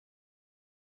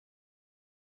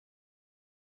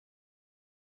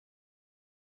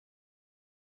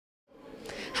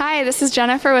Hi, this is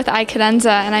Jennifer with iCadenza,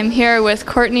 and I'm here with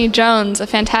Courtney Jones, a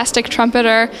fantastic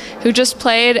trumpeter who just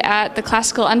played at the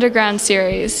Classical Underground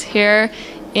series here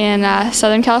in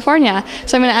Southern California.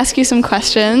 So I'm going to ask you some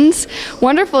questions.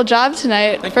 Wonderful job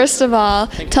tonight. First of all,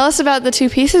 tell us about the two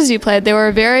pieces you played. They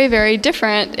were very, very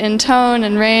different in tone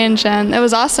and range, and it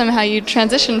was awesome how you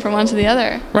transitioned from one to the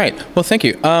other. Right. Well, thank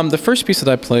you. The first piece that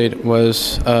I played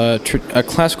was a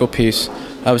classical piece.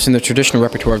 I was in the traditional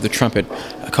repertoire of the trumpet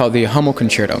called the Hummel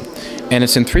Concerto. And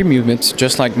it's in 3 movements,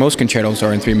 just like most concertos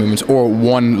are in 3 movements, or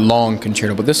one long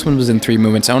concerto. But this one was in 3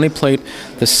 movements. I only played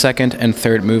the 2nd and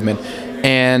 3rd movement.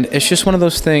 And it's just one of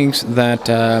those things that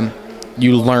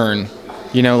you learn,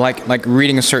 you know, like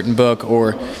reading a certain book,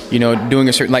 or, you know, doing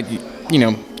a certain,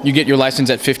 you get your license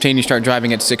at 15, you start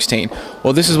driving at 16.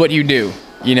 Well, this is what you do,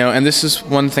 you know, and this is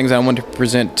one of the things I wanted to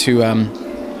present to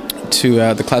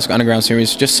the Classical Underground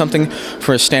series, just something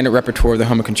for a standard repertoire of the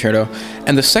Hummel Concerto.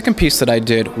 And the second piece that I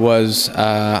did was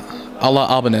Alla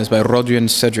Albanese by Rodrian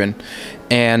Sedrin.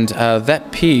 And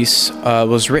that piece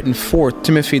was written for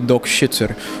Timothy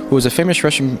Dokshitzer, who was a famous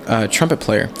Russian trumpet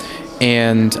player.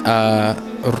 And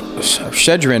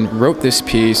Sedrin wrote this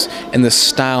piece in the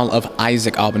style of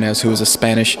Isaac Albanese, who was a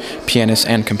Spanish pianist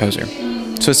and composer.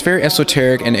 So it's very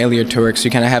esoteric and aleatoric, so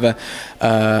you kind of have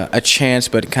a chance,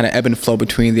 but kind of ebb and flow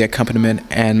between the accompaniment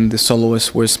and the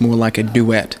soloist, where it's more like a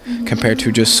duet compared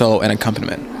to just solo and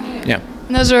accompaniment. Yeah.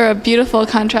 And those are beautiful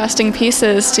contrasting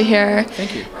pieces to hear.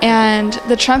 Thank you. And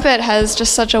the trumpet has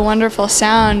just such a wonderful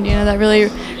sound, you know, that really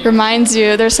reminds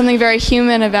you there's something very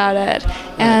human about it.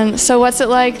 And so what's it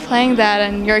like playing that,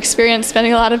 and your experience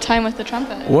spending a lot of time with the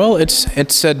trumpet? Well,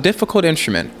 it's a difficult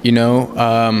instrument, you know,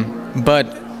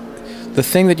 but the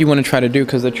thing that you want to try to do,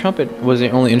 because the trumpet was the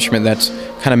only instrument that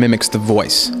kind of mimics the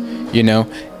voice, you know,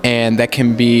 and that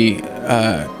can be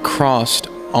crossed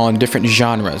on different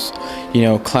genres, you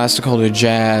know, classical to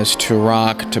jazz to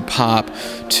rock to pop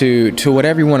to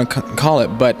whatever you want to call it.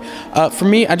 But for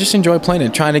me, I just enjoy playing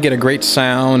it, trying to get a great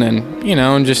sound, and, you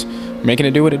know, and just making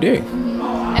it do what it do.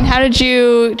 And how did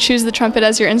you choose the trumpet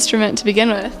as your instrument to begin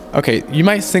with? Okay, you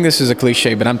might think this is a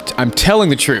cliche, but I'm telling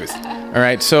the truth. All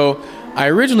right, so I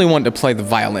originally wanted to play the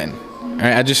violin. All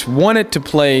right, I just wanted to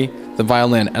play the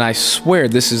violin, and I swear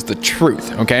this is the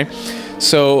truth. Okay.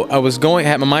 So I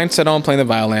had my mind set on playing the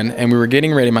violin, and we were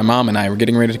getting ready. My mom and I were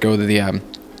getting ready to go to the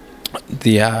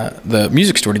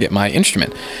music store to get my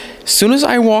instrument. As soon as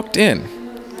I walked in,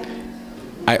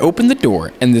 I opened the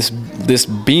door, and this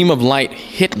beam of light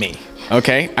hit me.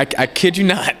 Okay, I kid you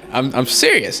not. I'm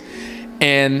serious.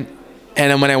 And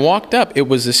when I walked up, it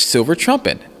was a silver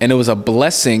trumpet, and it was a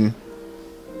blessing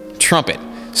trumpet.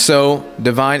 So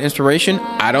divine inspiration?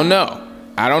 I don't know.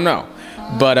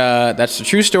 But that's the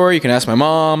true story. You can ask my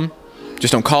mom.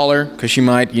 Just don't call her, because she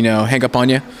might, you know, hang up on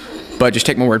you. But just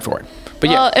take my word for it.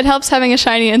 But well, it helps having a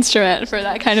shiny instrument for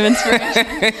that kind of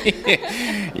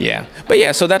inspiration. Yeah. But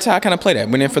yeah, so that's how I kind of played it.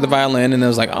 Went in for the violin, and I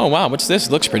was like, oh, wow, what's this?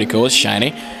 It looks pretty cool. It's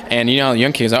shiny. And, you know, the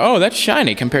young kids are, oh, that's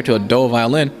shiny compared to a dull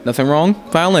violin. Nothing wrong.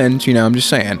 Violins, you know, I'm just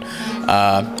saying.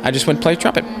 I just went to play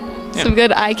trumpet. Yeah. Some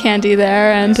good eye candy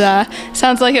there, and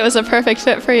sounds like it was a perfect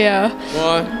fit for you.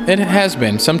 Well, it has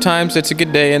been. Sometimes it's a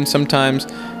good day, and sometimes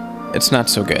it's not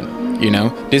so good, you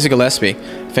know. Dizzy Gillespie,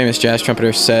 famous jazz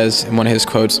trumpeter, says in one of his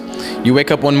quotes, you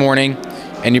wake up one morning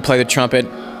and you play the trumpet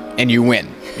and you win,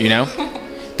 you know.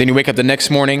 Then you wake up the next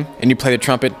morning and you play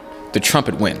the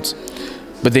trumpet wins.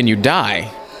 But then you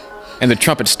die and the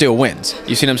trumpet still wins.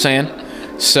 You see what I'm saying?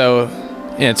 So,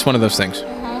 yeah, it's one of those things.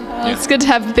 Well, it's good to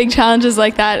have big challenges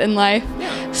like that in life.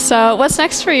 So what's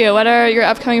next for you? What are your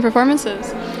upcoming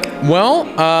performances? Well,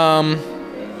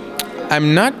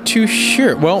 I'm not too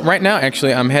sure. Well, right now,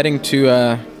 actually, I'm heading to,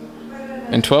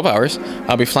 in 12 hours,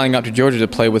 I'll be flying out to Georgia to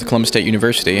play with Columbus State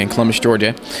University in Columbus,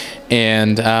 Georgia.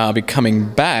 And I'll be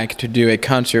coming back to do a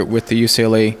concert with the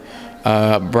UCLA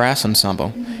Brass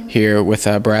Ensemble here with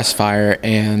Brass Fire,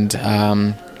 and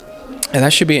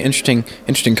that should be an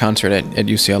interesting concert at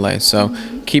UCLA. So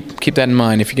keep that in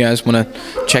mind if you guys want to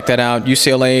check that out.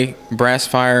 UCLA Brass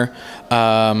Fire,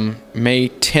 May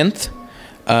 10th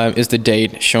is the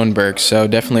date, Schoenberg. So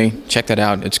definitely check that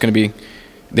out. It's going to be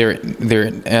their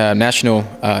national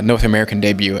North American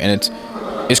debut, and it's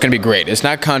going to be great. It's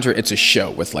not a concert; it's a show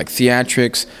with like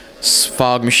theatrics,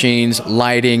 fog machines,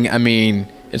 lighting. I mean,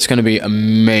 it's going to be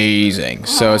amazing.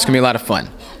 So it's going to be a lot of fun.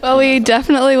 Well, we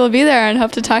definitely will be there and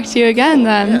hope to talk to you again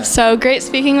then. Yeah. So great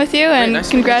speaking with you, and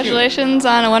nice congratulations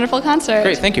on a wonderful concert.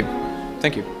 Great, thank you.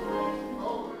 Thank you.